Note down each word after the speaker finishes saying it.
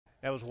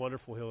That was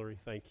wonderful, Hillary.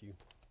 Thank you.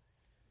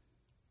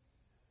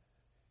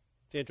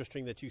 It's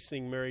interesting that you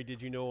sing Mary,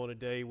 Did You Know, on a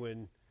day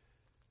when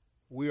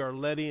we are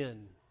let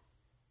in.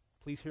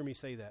 Please hear me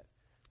say that.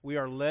 We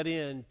are let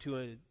in to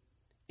an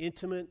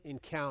intimate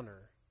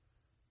encounter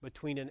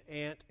between an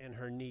aunt and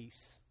her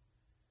niece.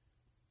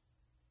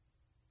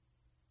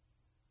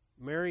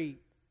 Mary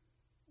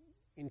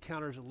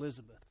encounters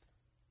Elizabeth.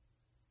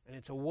 And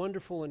it's a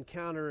wonderful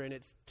encounter, and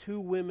it's two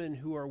women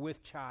who are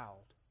with child.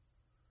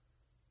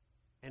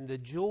 And the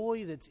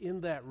joy that's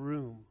in that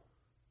room,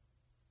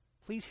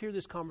 please hear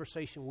this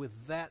conversation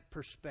with that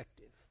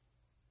perspective.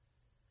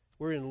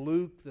 We're in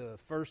Luke, the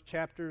first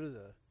chapter,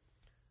 the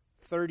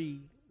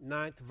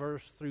 39th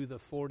verse through the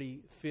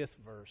 45th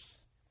verse.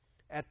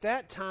 At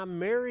that time,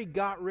 Mary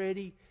got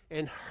ready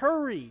and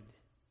hurried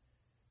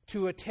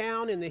to a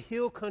town in the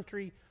hill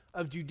country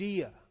of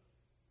Judea,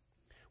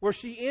 where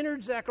she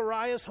entered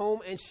Zechariah's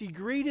home and she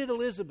greeted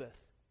Elizabeth.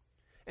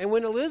 And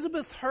when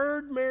Elizabeth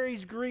heard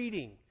Mary's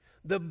greeting,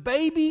 the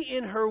baby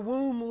in her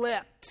womb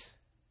leapt,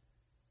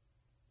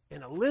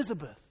 and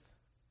Elizabeth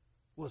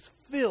was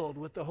filled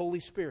with the Holy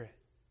Spirit.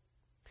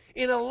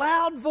 In a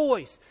loud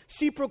voice,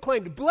 she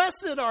proclaimed,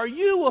 "Blessed are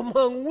you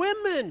among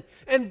women,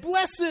 and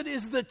blessed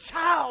is the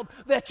child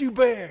that you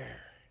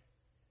bear.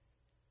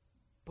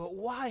 But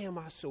why am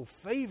I so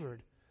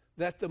favored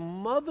that the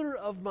mother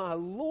of my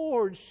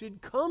Lord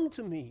should come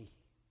to me?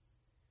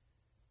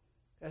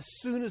 As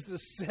soon as the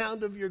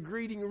sound of your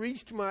greeting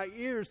reached my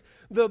ears,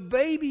 the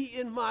baby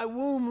in my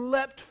womb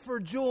leapt for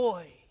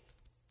joy.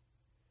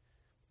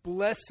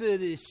 Blessed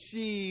is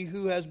she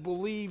who has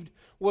believed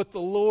what the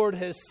Lord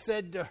has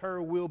said to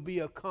her will be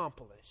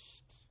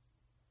accomplished."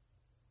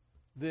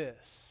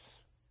 This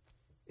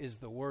is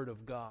the word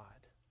of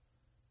God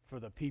for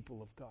the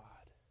people of God.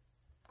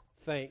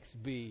 Thanks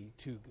be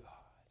to God.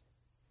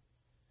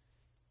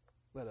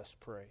 Let us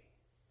pray.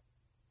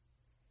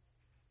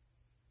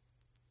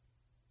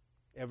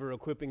 Ever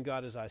equipping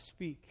God as I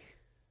speak,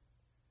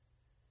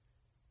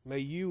 may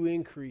you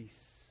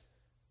increase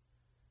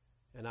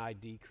and I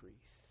decrease.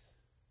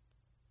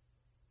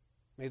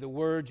 May the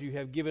words you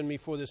have given me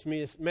for this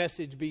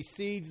message be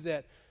seeds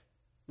that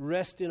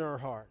rest in our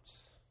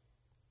hearts,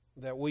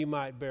 that we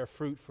might bear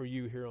fruit for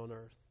you here on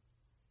earth.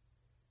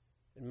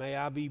 And may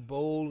I be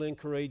bold and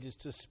courageous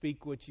to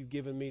speak what you've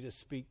given me to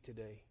speak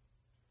today.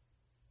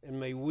 And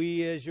may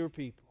we as your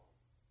people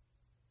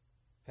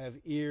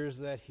have ears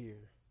that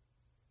hear.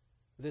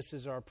 This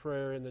is our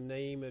prayer in the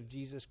name of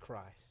Jesus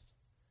Christ.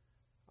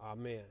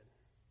 Amen.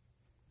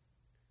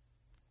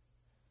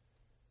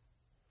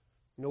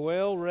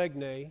 Noel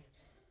Regne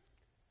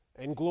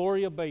and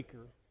Gloria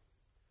Baker,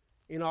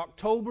 in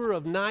October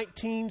of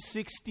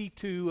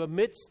 1962,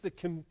 amidst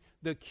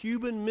the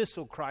Cuban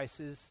Missile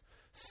Crisis,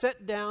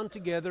 sat down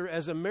together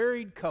as a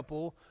married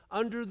couple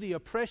under the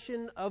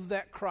oppression of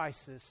that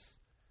crisis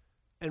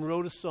and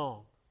wrote a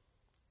song.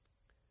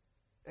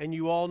 And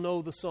you all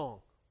know the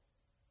song.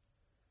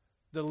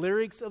 The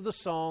lyrics of the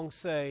song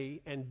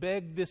say, and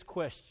beg this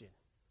question: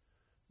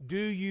 do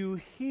you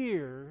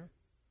hear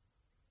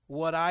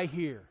what I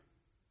hear?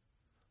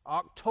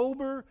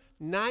 October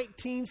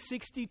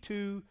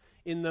 1962,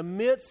 in the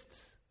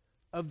midst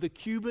of the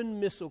Cuban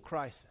Missile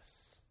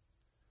Crisis,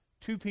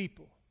 two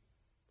people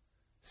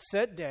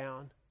sat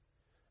down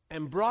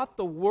and brought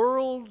the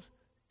world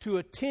to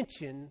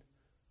attention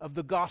of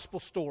the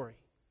gospel story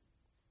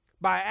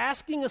by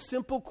asking a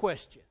simple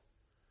question: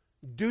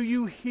 do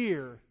you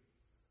hear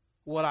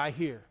what I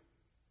hear?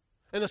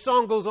 And the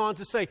song goes on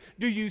to say,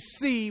 do you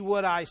see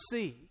what I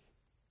see?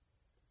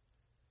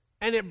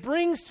 And it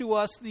brings to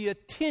us the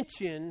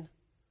attention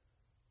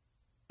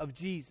of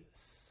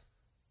Jesus.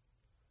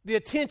 The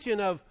attention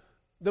of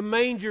the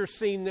manger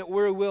scene that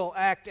we will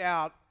act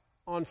out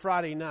on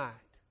Friday night.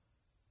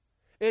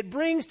 It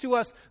brings to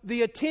us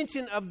the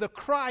attention of the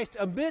Christ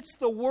amidst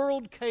the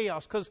world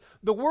chaos, because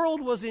the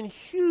world was in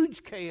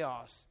huge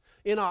chaos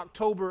in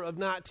October of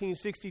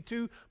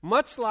 1962,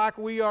 much like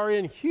we are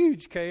in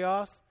huge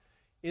chaos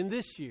in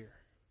this year.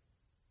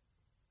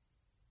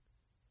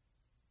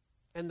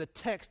 And the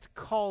text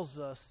calls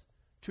us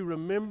to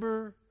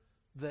remember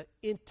the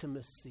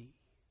intimacy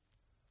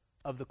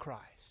of the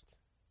Christ.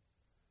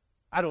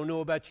 I don't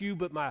know about you,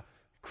 but my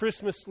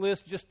Christmas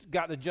list just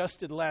got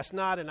adjusted last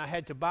night, and I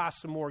had to buy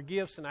some more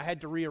gifts, and I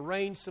had to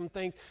rearrange some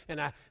things. And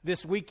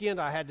this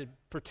weekend I had to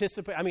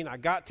participate. I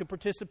got to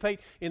participate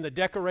in the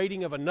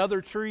decorating of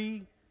another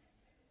tree,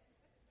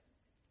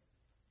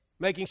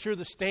 making sure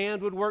the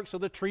stand would work so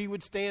the tree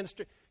would stand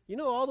straight. You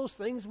know, all those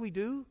things we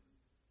do.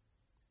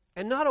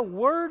 And not a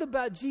word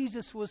about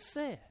Jesus was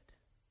said.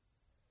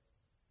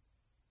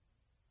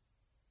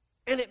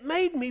 And it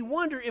made me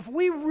wonder if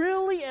we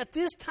really at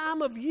this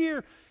time of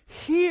year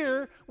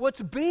hear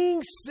what's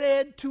being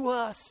said to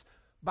us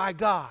by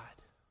God.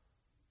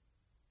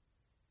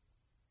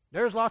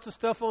 There's lots of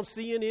stuff on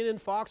CNN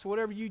and Fox,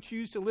 whatever you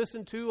choose to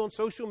listen to, on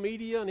social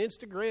media, on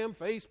Instagram,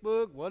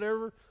 Facebook,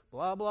 whatever,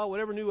 blah, blah,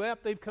 whatever new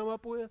app they've come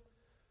up with.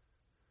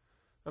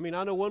 I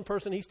know one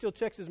person, he still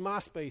checks his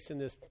MySpace in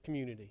this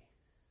community.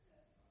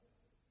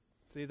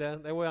 See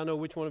that? That way I know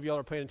which one of y'all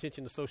are paying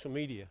attention to social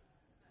media.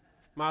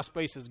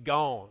 MySpace is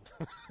gone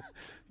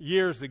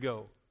years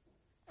ago.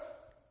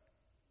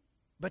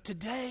 But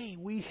today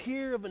we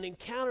hear of an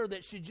encounter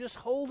that should just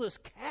hold us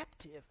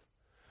captive,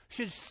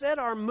 should set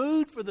our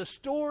mood for the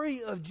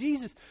story of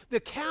Jesus, the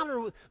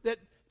encounter that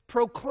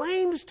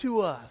proclaims to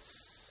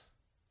us.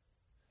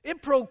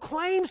 It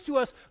proclaims to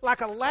us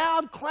like a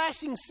loud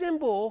clashing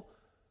cymbal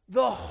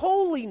the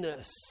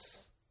holiness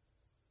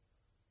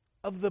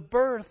of the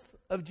birth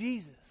of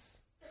Jesus.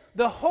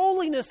 The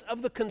holiness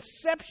of the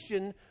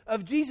conception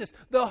of Jesus.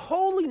 The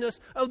holiness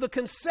of the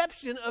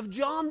conception of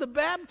John the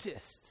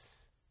Baptist.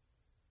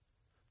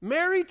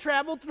 Mary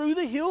traveled through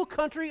the hill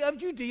country of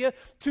Judea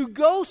to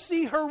go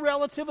see her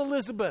relative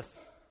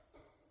Elizabeth,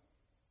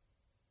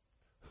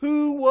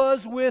 who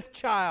was with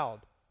child.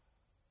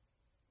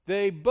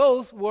 They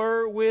both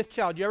were with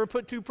child. You ever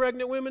put two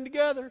pregnant women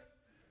together?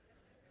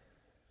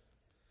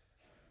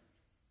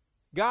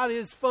 God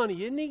is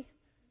funny, isn't He?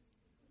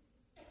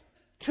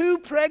 Two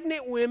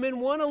pregnant women,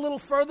 one a little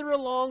further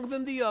along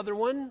than the other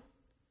one,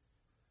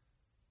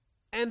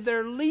 and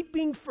they're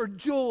leaping for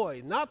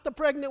joy. Not the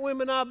pregnant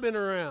women I've been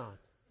around.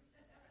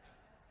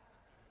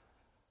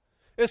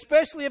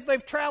 Especially if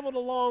they've traveled a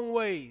long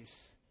ways.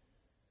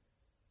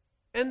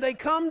 And they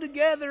come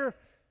together,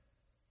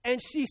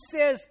 and she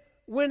says,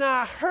 when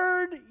I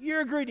heard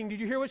your greeting. Did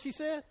you hear what she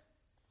said?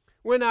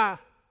 When I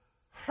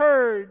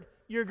heard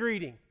your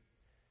greeting.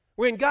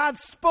 When God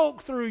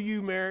spoke through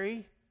you,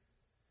 Mary.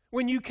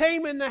 When you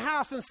came in the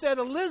house and said,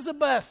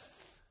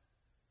 Elizabeth,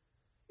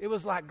 it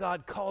was like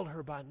God called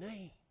her by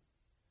name.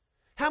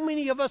 How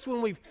many of us,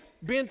 when we've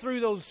been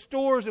through those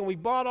stores and we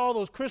bought all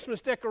those Christmas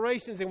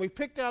decorations and we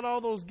picked out all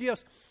those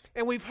gifts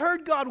and we've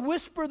heard God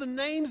whisper the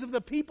names of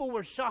the people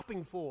we're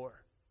shopping for?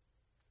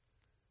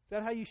 Is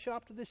that how you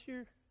shopped this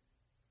year?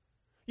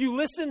 You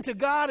listened to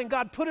God and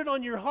God put it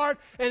on your heart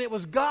and it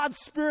was God's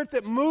Spirit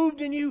that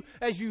moved in you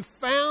as you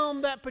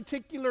found that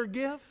particular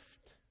gift?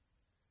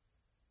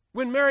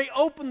 When Mary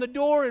opened the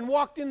door and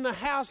walked in the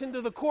house, into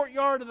the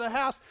courtyard of the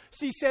house,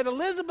 she said,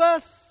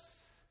 Elizabeth,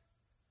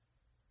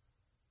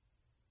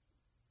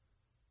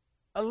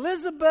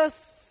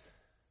 Elizabeth.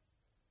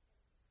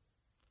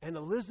 And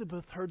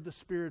Elizabeth heard the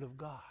Spirit of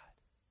God.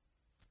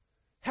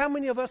 How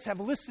many of us have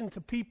listened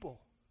to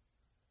people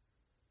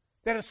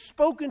that have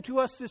spoken to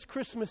us this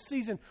Christmas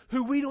season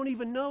who we don't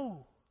even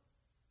know?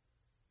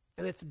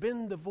 And it's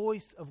been the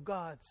voice of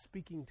God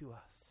speaking to us.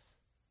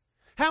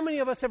 How many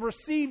of us have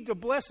received a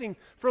blessing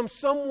from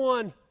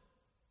someone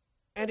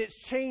and it's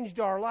changed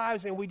our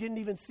lives and we didn't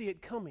even see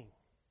it coming?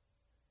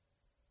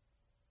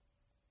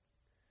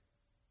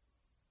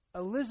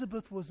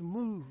 Elizabeth was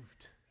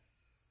moved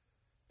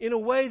in a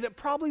way that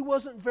probably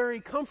wasn't very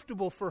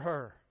comfortable for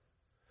her.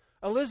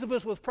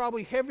 Elizabeth was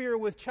probably heavier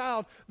with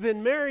child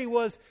than Mary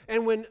was,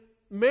 and when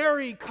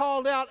Mary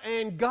called out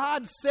and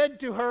God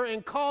said to her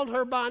and called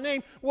her by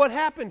name, what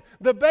happened?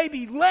 The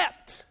baby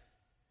leapt.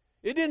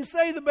 It didn't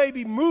say the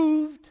baby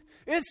moved.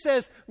 It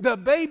says the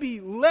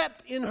baby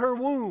leapt in her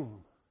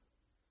womb.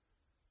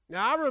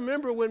 Now, I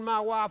remember when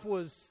my wife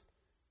was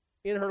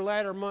in her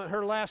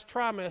last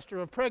trimester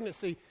of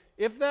pregnancy,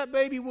 if that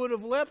baby would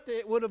have leapt,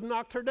 it would have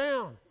knocked her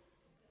down.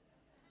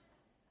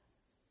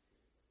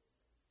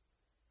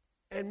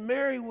 And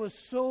Mary was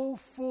so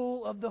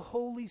full of the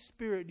Holy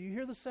Spirit. Do you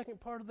hear the second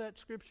part of that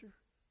scripture?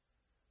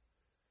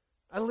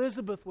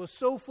 Elizabeth was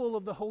so full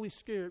of the Holy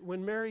Spirit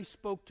when Mary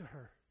spoke to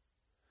her.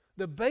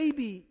 The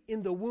baby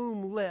in the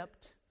womb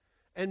leapt,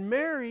 and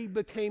Mary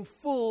became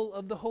full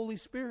of the Holy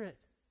Spirit.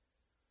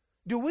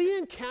 Do we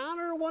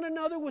encounter one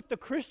another with the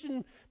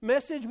Christian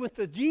message, with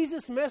the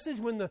Jesus message,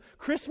 with the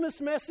Christmas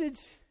message?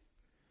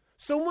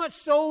 So much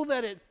so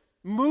that it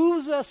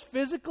moves us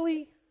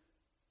physically?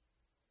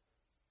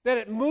 That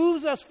it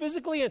moves us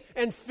physically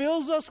and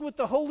fills us with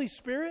the Holy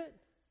Spirit?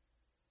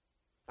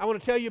 I want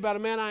to tell you about a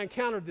man I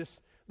encountered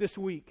this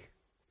week.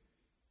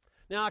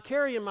 Now, I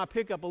carry in my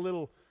pickup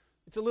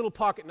it's a little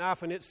pocket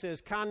knife, and it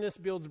says, Kindness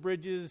Builds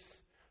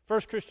Bridges,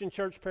 First Christian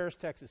Church, Paris,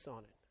 Texas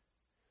on it.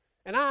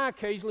 And I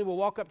occasionally will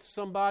walk up to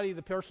somebody,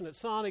 the person at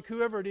Sonic,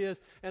 whoever it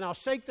is, and I'll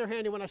shake their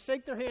hand. And when I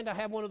shake their hand, I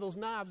have one of those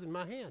knives in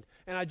my hand.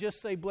 And I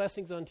just say,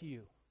 blessings unto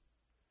you.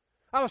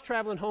 I was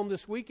traveling home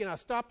this week, and I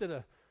stopped at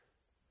a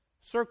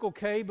Circle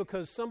K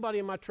because somebody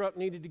in my truck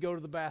needed to go to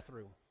the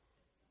bathroom.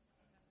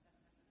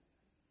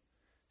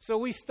 So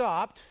we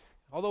stopped,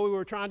 although we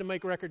were trying to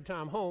make record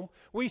time home.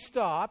 We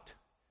stopped,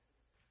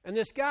 and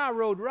this guy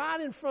rode right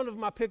in front of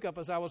my pickup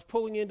as I was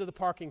pulling into the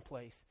parking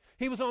place.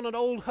 He was on an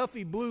old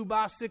Huffy blue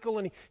bicycle,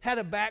 and he had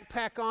a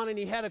backpack on, and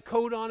he had a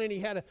coat on, and he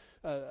had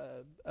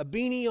a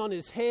beanie on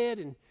his head,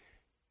 and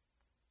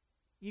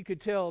you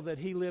could tell that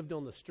he lived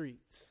on the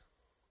streets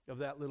of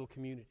that little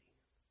community.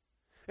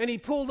 And he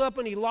pulled up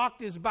and he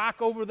locked his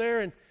bike over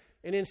there, and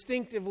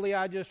instinctively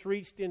I just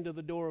reached into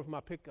the door of my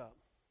pickup.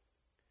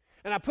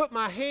 And I put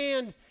my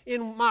hand,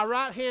 in my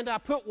right hand I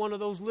put one of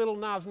those little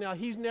knives. Now,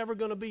 he's never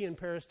going to be in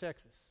Paris,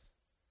 Texas.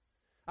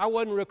 I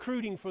wasn't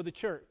recruiting for the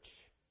church.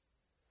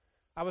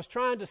 I was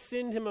trying to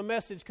send him a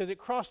message because it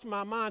crossed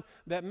my mind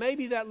that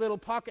maybe that little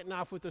pocket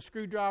knife with a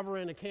screwdriver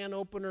and a can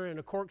opener and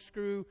a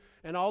corkscrew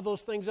and all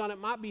those things on it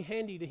might be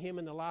handy to him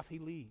in the life he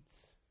leads.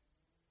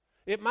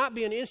 It might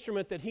be an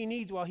instrument that he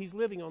needs while he's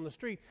living on the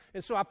street.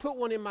 And so I put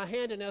one in my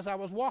hand, and as I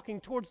was walking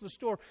towards the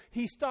store,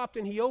 he stopped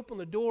and he opened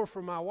the door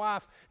for my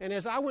wife. And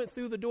as I went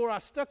through the door, I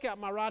stuck out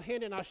my right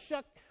hand and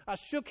I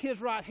shook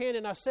his right hand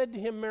and I said to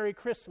him, "Merry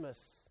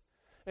Christmas."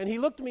 And he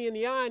looked me in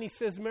the eye and he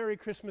says, "Merry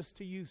Christmas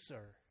to you,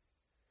 sir."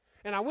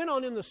 And I went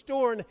on in the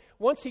store, and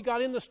once he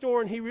got in the store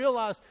and he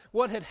realized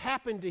what had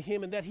happened to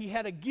him and that he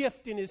had a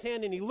gift in his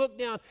hand, and he looked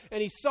down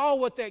and he saw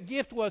what that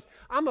gift was,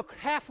 I'm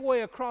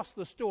halfway across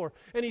the store,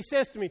 and he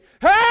says to me,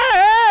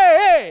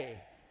 "Hey!"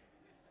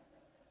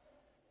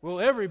 Well,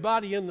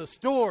 everybody in the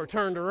store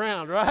turned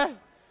around, right?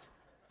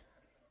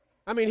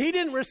 I mean, he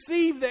didn't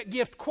receive that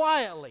gift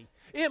quietly.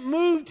 It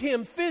moved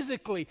him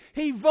physically.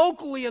 He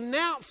vocally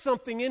announced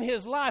something in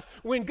his life.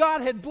 When God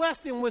had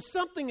blessed him with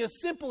something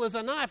as simple as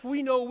a knife,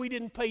 we know we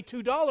didn't pay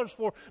 $2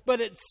 for, but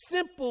it's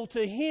simple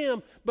to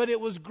him, but it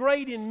was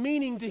great in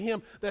meaning to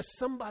him that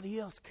somebody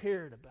else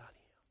cared about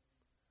him.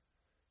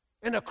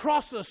 And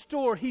across the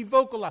store, he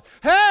vocalized,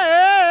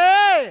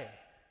 "Hey!"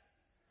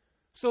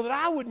 so that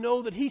I would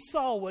know that he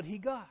saw what he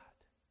got.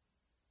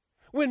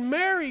 When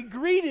Mary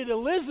greeted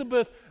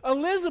Elizabeth,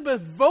 Elizabeth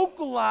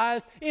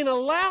vocalized in a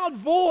loud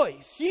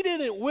voice. She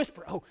didn't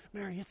whisper, "Oh,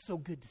 Mary, it's so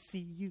good to see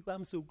you.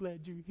 I'm so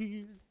glad you're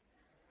here."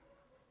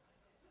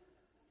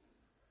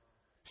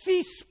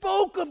 She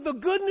spoke of the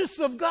goodness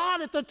of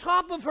God at the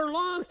top of her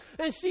lungs,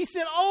 and she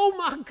said, "Oh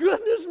my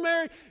goodness,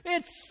 Mary,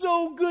 it's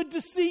so good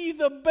to see you.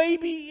 The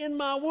baby in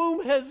my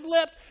womb has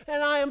leapt,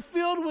 and I am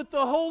filled with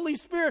the Holy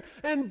Spirit,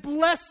 and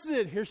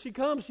blessed," here she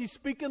comes, she's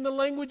speaking the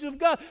language of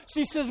God.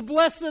 She says,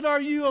 "Blessed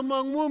are you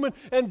among women,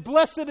 and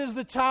blessed is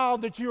the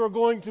child that you are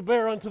going to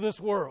bear unto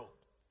this world."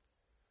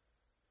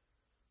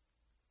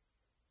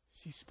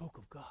 She spoke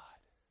of God.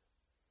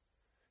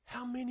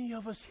 How many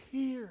of us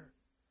here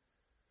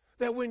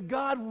that when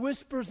God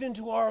whispers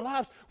into our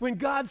lives, when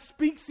God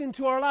speaks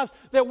into our lives,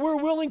 that we're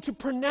willing to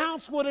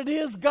pronounce what it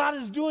is God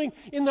is doing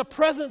in the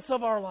presence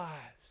of our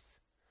lives?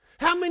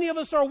 How many of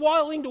us are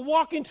willing to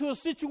walk into a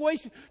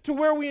situation to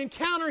where we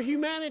encounter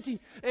humanity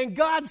and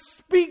God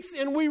speaks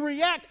and we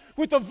react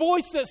with a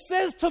voice that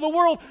says to the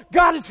world,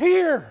 "God is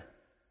here.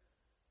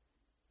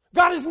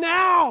 God is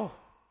now.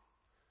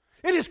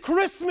 It is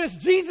Christmas.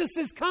 Jesus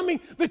is coming.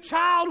 The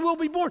child will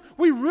be born."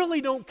 We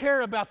really don't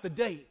care about the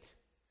date.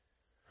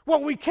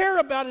 What we care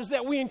about is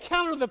that we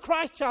encounter the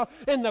Christ child,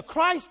 and the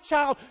Christ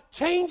child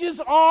changes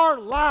our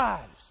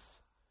lives.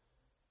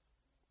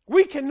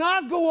 We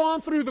cannot go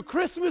on through the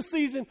Christmas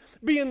season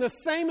being the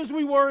same as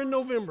we were in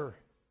November.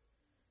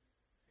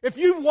 If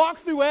you've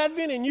walked through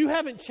Advent and you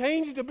haven't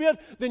changed a bit,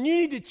 then you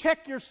need to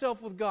check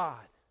yourself with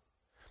God.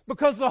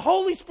 Because the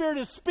Holy Spirit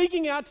is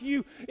speaking out to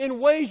you in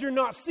ways you're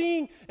not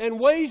seeing and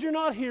ways you're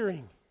not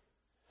hearing.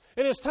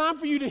 And it's time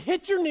for you to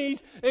hit your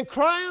knees and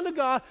cry unto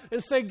God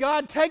and say,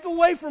 "God, take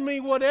away from me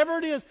whatever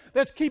it is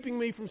that's keeping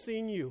me from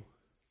seeing you."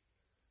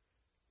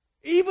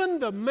 Even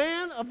the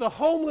man of the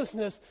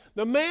homelessness,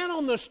 the man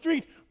on the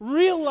street,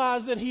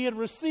 realized that he had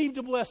received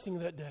a blessing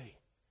that day.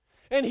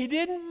 And he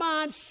didn't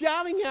mind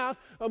shouting out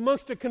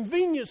amongst a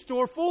convenience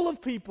store full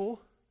of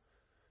people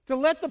to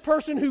let the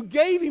person who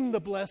gave him the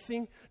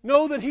blessing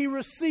know that he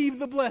received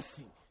the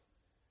blessing.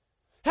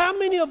 How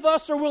many of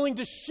us are willing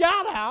to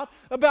shout out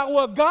about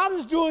what God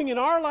is doing in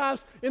our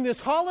lives in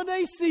this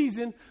holiday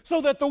season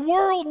so that the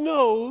world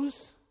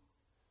knows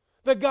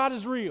that God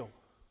is real?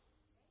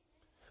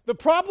 The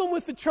problem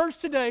with the church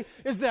today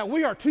is that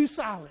we are too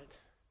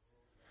silent.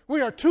 We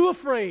are too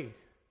afraid.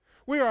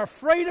 We are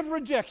afraid of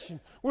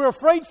rejection. We're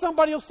afraid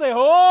somebody will say,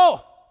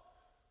 "Oh,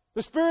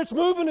 the Spirit's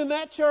moving in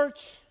that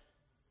church."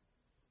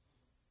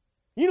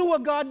 You know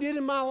what God did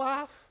in my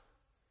life?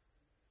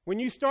 When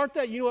you start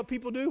that, you know what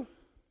people do?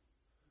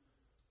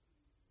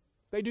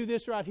 They do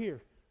this right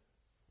here.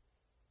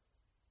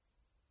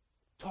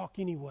 Talk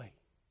anyway.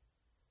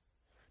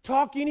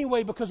 Talk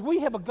anyway, because we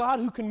have a God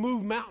who can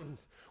move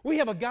mountains. We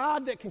have a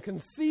God that can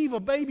conceive a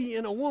baby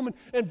in a woman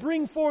and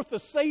bring forth the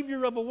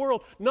Savior of a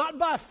world, not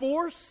by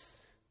force,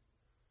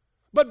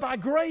 but by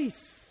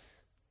grace.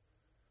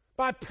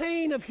 By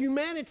pain of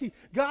humanity,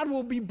 God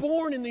will be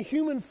born in the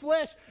human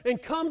flesh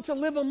and come to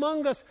live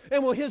among us,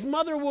 and His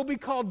mother will be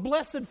called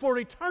blessed for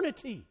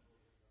eternity.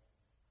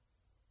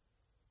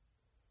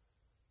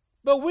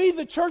 But we,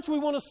 the church, we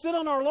want to sit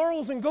on our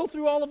laurels and go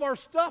through all of our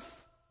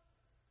stuff.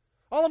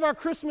 All of our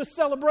Christmas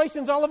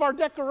celebrations, all of our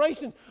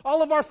decorations,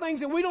 all of our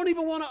things, and we don't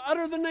even want to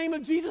utter the name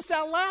of Jesus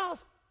out loud.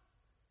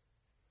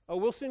 Oh,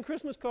 we'll send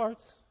Christmas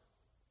cards.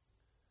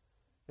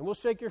 And we'll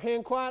shake your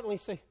hand quietly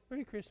and say,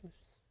 "Merry Christmas.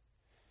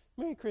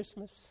 Merry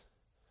Christmas."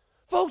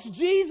 Folks,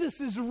 Jesus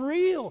is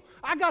real.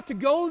 I got to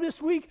go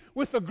this week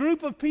with a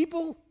group of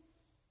people,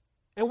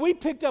 and we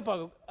picked up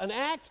an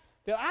act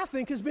that I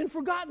think has been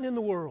forgotten in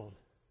the world.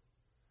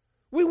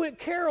 We went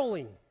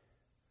caroling.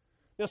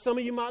 Now, some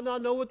of you might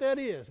not know what that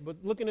is,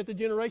 but looking at the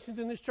generations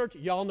in this church,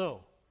 y'all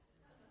know.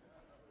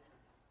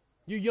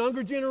 You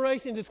younger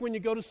generations, it's when you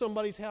go to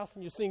somebody's house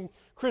and you sing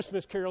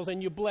Christmas carols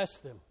and you bless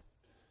them.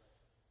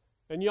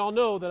 And y'all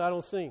know that I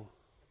don't sing.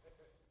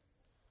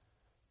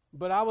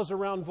 But I was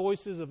around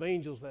voices of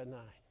angels that night.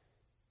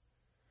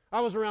 I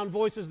was around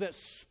voices that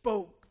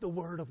spoke the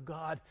Word of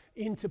God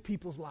into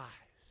people's lives.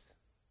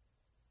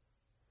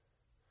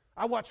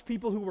 I watched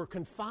people who were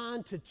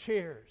confined to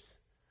chairs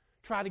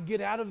try to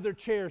get out of their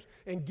chairs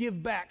and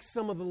give back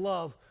some of the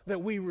love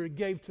that we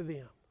gave to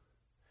them.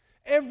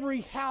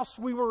 Every house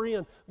we were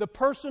in, the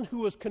person who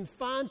was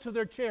confined to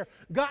their chair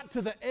got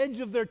to the edge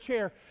of their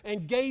chair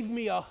and gave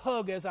me a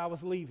hug as I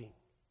was leaving.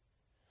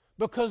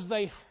 Because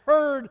they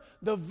heard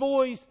the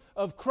voice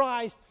of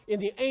Christ in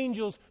the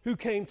angels who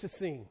came to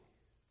sing.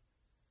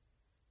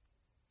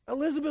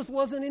 Elizabeth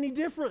wasn't any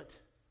different.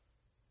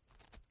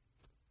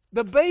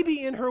 The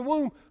baby in her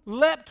womb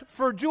leapt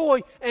for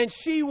joy, and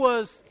she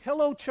was,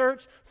 hello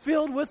church,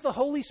 filled with the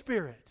Holy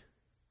Spirit.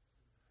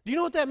 Do you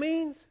know what that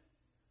means?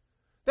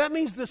 That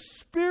means the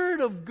Spirit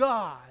of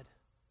God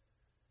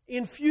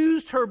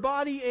infused her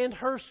body and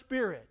her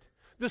spirit.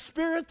 The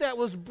Spirit that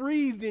was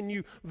breathed in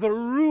you, the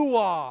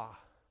Ruah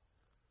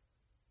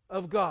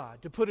of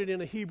God, to put it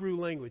in a Hebrew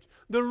language.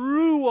 The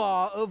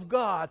Ruah of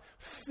God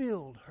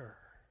filled her.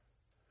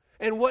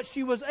 And what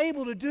she was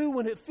able to do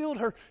when it filled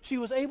her, she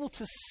was able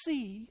to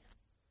see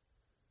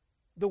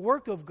the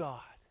work of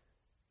God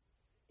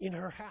in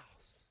her house.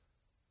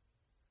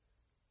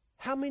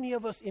 How many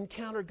of us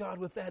encounter God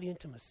with that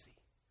intimacy?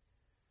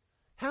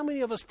 How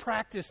many of us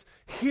practice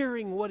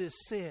hearing what is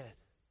said,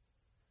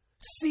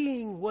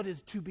 seeing what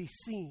is to be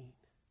seen,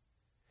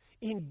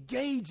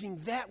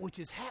 engaging that which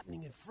is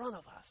happening in front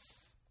of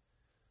us?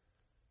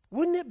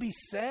 Wouldn't it be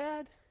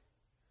sad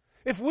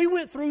if we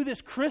went through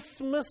this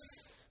Christmas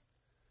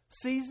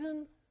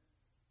season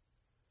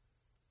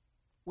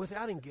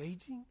without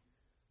engaging?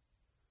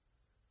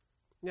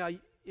 Now,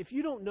 if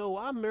you don't know,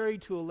 I'm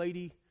married to a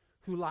lady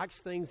who likes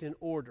things in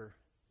order.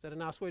 Is that a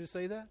nice way to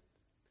say that?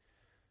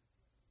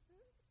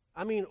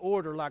 I mean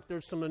order, like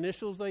there's some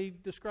initials they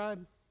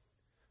describe.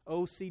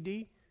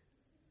 OCD.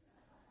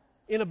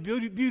 In a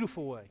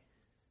beautiful way.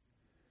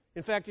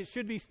 In fact, it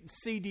should be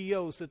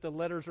CDO so that the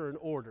letters are in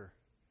order.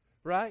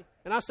 Right?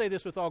 And I say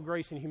this with all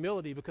grace and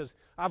humility because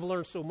I've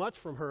learned so much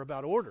from her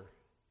about order.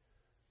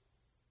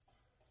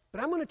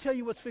 But I'm going to tell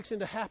you what's fixing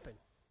to happen.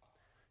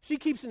 She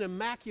keeps an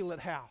immaculate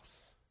house.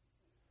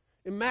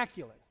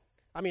 Immaculate.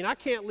 I mean, I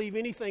can't leave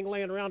anything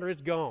laying around her.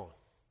 It's gone.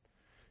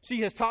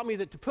 She has taught me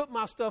that to put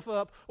my stuff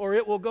up or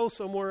it will go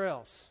somewhere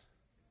else.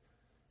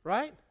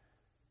 Right?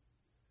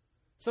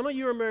 Some of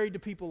you are married to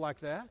people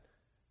like that.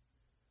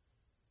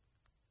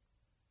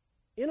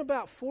 In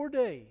about 4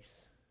 days,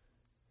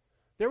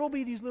 there will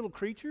be these little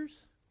creatures.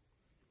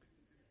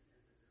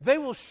 They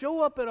will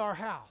show up at our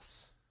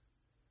house,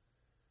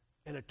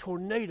 and a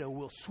tornado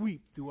will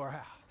sweep through our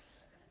house.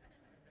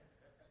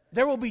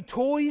 There will be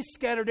toys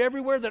scattered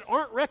everywhere that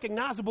aren't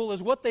recognizable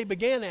as what they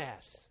began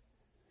as.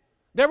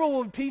 There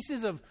will be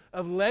pieces of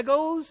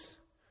Legos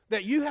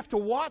that you have to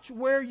watch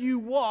where you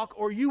walk,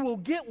 or you will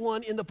get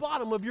one in the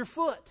bottom of your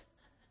foot.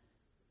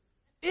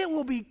 It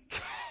will be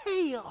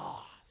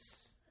chaos.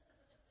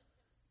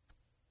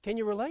 Can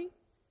you relate?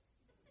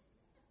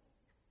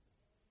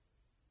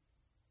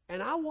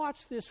 And I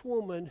watch this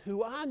woman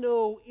who I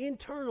know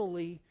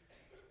internally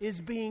is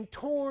being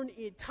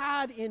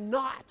tied in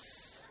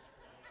knots.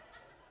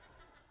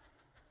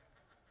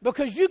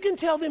 Because you can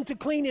tell them to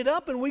clean it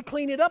up, and we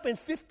clean it up, and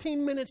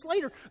 15 minutes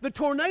later, the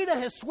tornado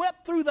has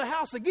swept through the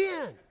house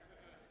again.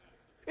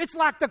 It's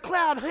like the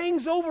cloud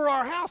hangs over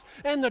our house,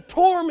 and the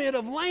torment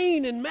of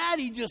Lane and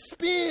Maddie just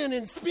spin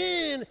and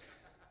spin.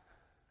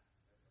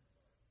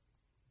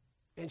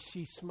 And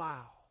she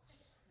smiles.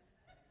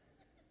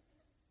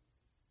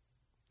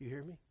 You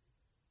hear me?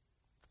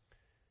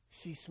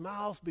 She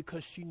smiles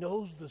because she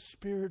knows the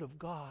Spirit of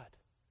God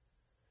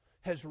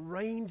has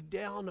rained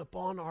down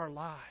upon our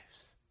lives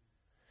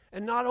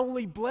and not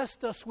only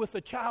blessed us with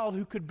a child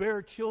who could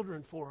bear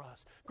children for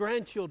us,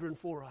 grandchildren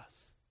for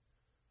us,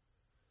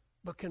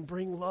 but can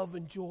bring love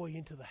and joy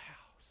into the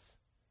house.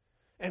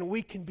 And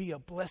we can be a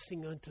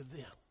blessing unto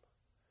them.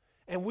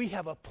 And we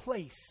have a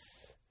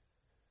place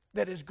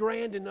that is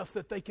grand enough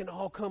that they can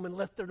all come and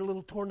let their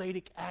little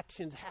tornadic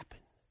actions happen.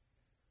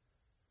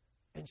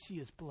 And she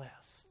is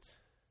blessed.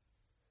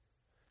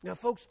 Now,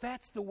 folks,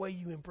 that's the way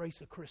you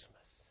embrace a Christmas.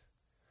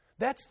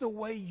 That's the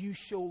way you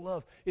show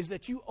love, is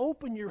that you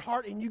open your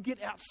heart and you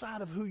get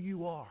outside of who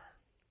you are.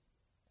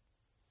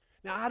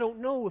 Now, I don't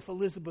know if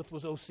Elizabeth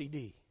was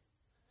OCD,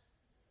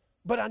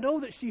 but I know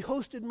that she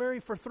hosted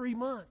Mary for 3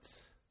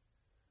 months.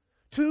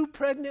 2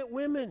 pregnant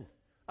women.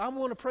 I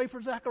want to pray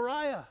for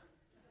Zechariah.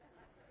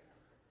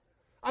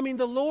 I mean,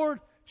 the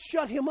Lord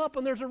shut him up,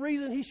 and there's a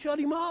reason he shut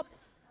him up.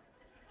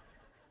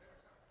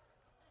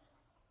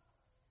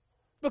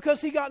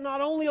 Because he got,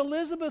 not only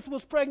Elizabeth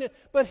was pregnant,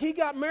 but he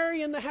got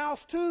Mary in the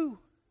house too.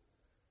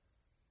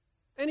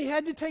 And he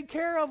had to take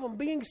care of them,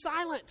 being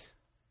silent.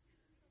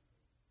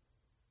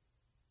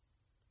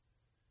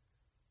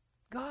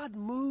 God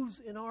moves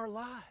in our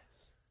lives.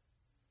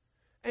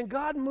 And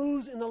God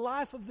moves in the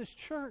life of this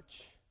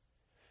church.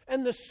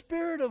 And the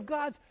Spirit of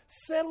God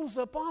settles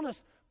upon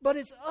us. But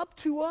it's up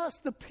to us,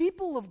 the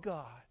people of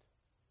God,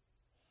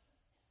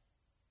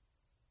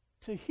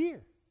 to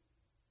hear.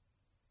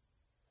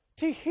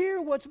 To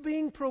hear what's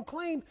being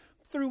proclaimed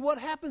through what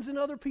happens in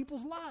other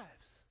people's lives.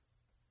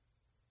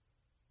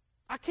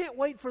 I can't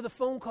wait for the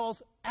phone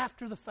calls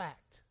after the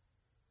fact.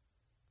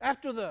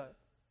 After the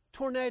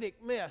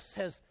tornadic mess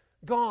has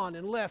gone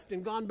and left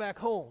and gone back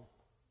home.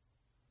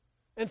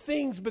 And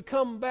things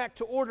become back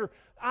to order.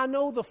 I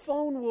know the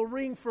phone will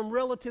ring from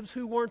relatives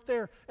who weren't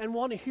there and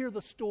want to hear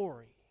the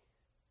story.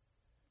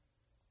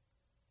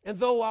 And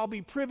though I'll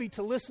be privy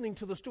to listening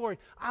to the story,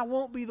 I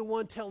won't be the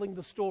one telling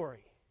the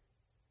story.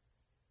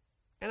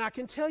 And I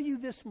can tell you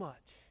this much.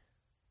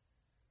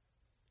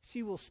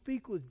 She will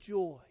speak with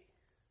joy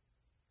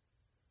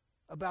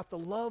about the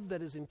love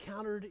that is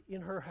encountered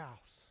in her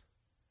house.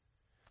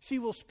 She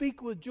will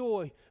speak with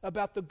joy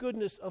about the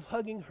goodness of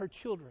hugging her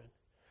children.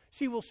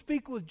 She will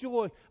speak with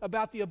joy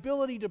about the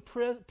ability to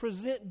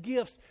present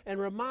gifts and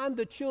remind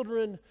the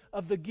children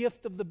of the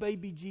gift of the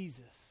baby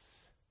Jesus.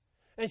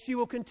 And she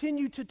will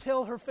continue to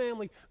tell her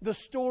family the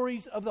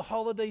stories of the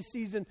holiday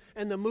season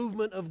and the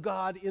movement of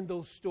God in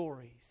those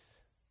stories.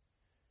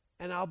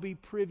 And I'll be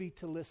privy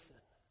to listen.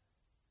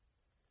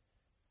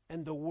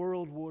 And the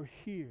world will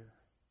hear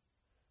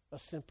a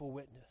simple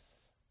witness.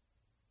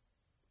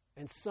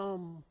 And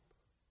some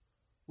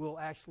will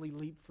actually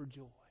leap for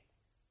joy.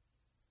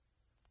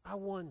 I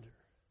wonder,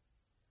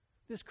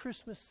 this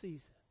Christmas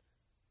season,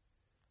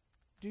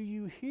 do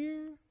you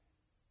hear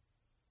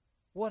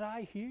what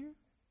I hear?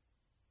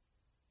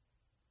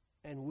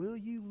 And will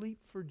you leap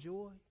for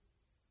joy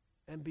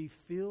and be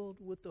filled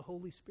with the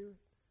Holy Spirit?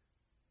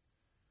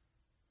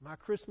 My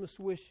Christmas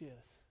wish is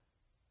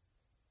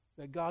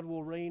that God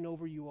will reign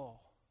over you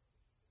all,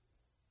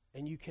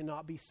 and you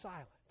cannot be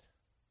silent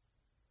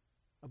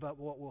about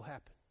what will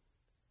happen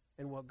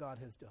and what God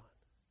has done.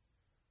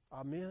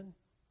 Amen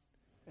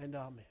and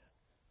amen.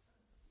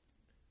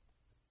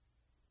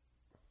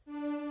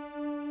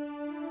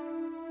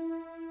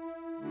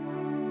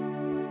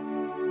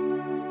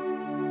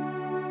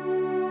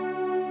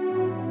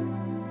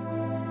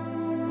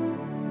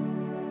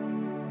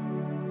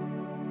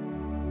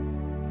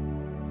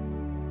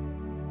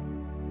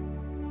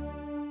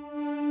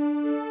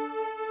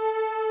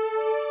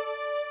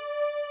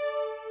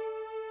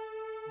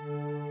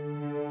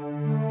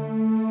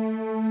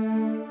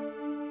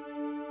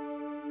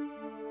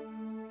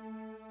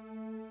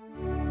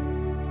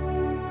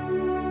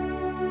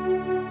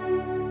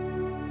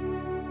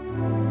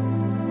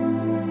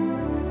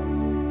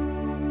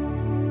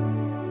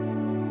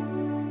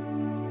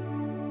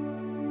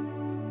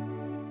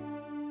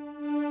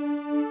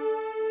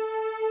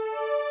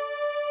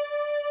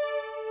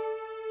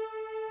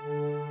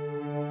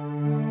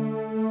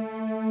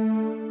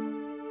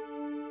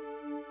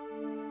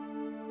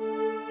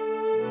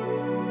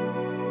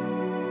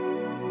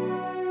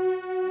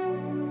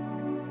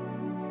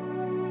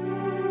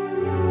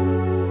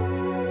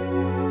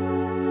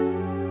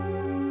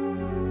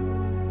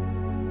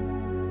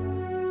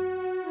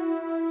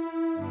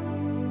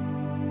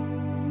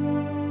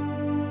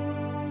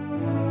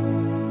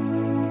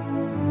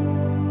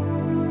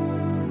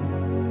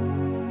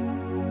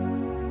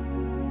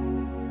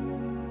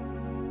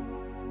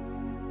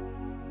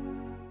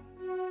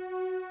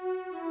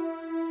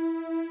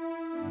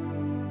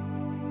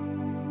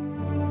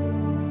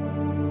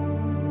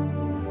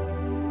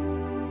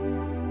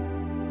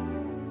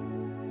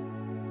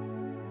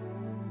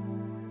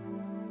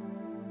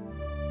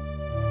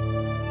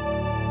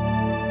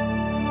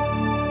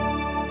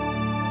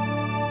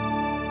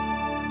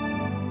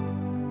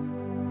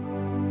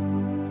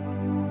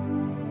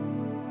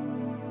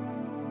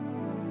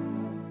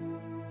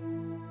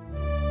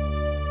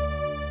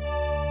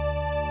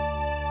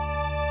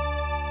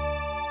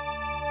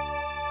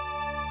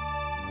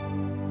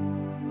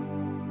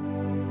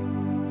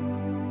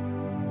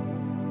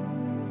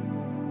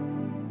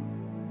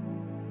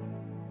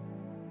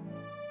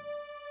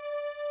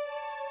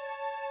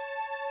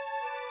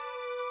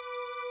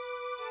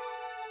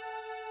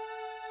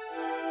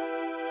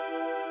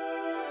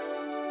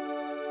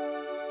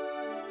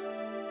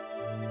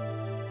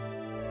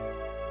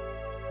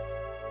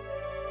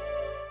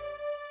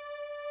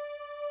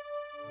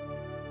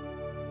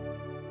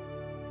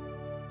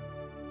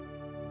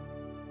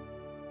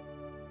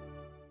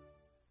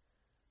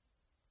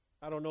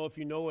 I don't know if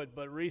you know it,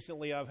 but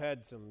recently I've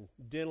had some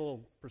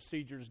dental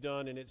procedures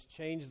done, and it's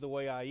changed the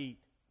way I eat.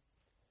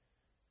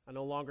 I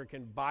no longer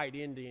can bite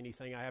into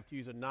anything. I have to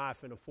use a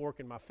knife and a fork,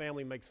 and my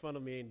family makes fun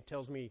of me and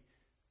tells me,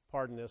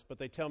 pardon this, but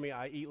they tell me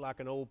I eat like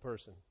an old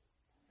person.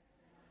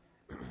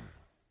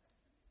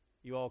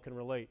 You all can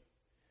relate.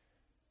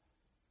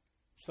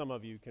 Some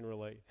of you can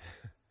relate.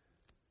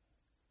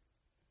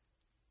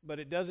 But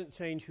it doesn't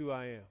change who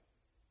I am.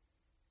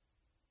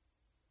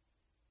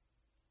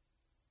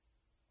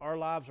 Our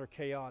lives are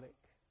chaotic,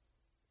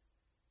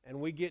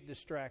 and we get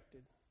distracted,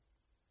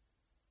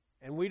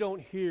 and we don't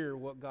hear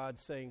what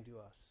God's saying to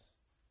us.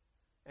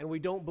 and we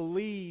don't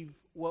believe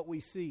what we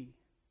see,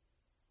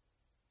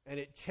 and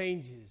it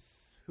changes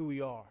who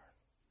we are.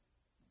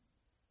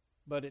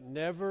 But it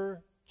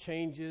never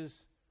changes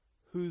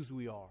whose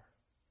we are.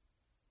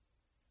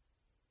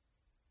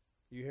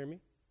 You hear me?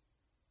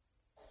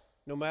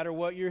 No matter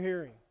what you're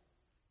hearing,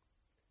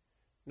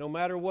 no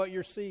matter what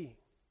you're seeing,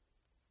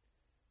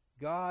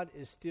 God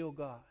is still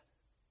God.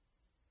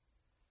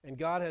 And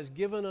God has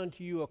given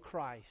unto you a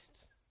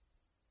Christ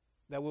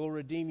that will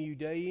redeem you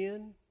day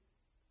in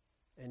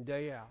and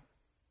day out.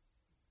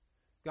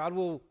 God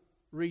will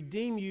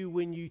redeem you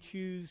when you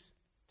choose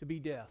to be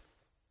deaf.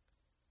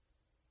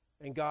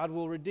 And God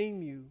will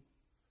redeem you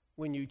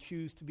when you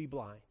choose to be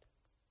blind.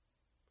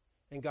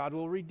 And God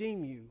will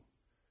redeem you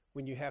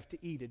when you have to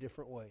eat a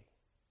different way.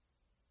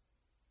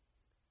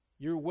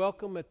 Your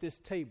welcome at this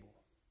table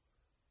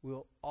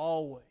will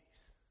always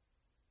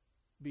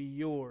be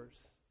yours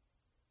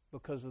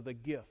because of the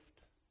gift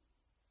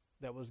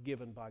that was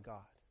given by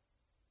God.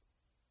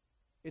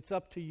 It's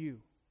up to you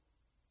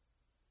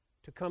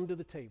to come to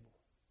the table,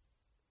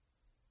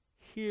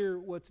 hear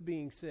what's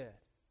being said,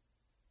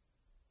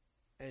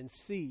 and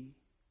see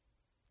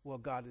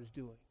what God is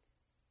doing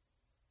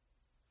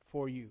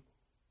for you.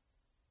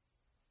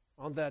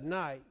 On that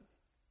night,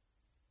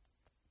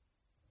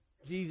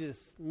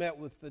 Jesus met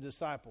with the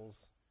disciples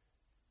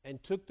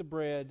and took the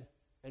bread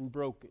and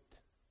broke it,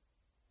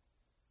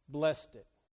 blessed it,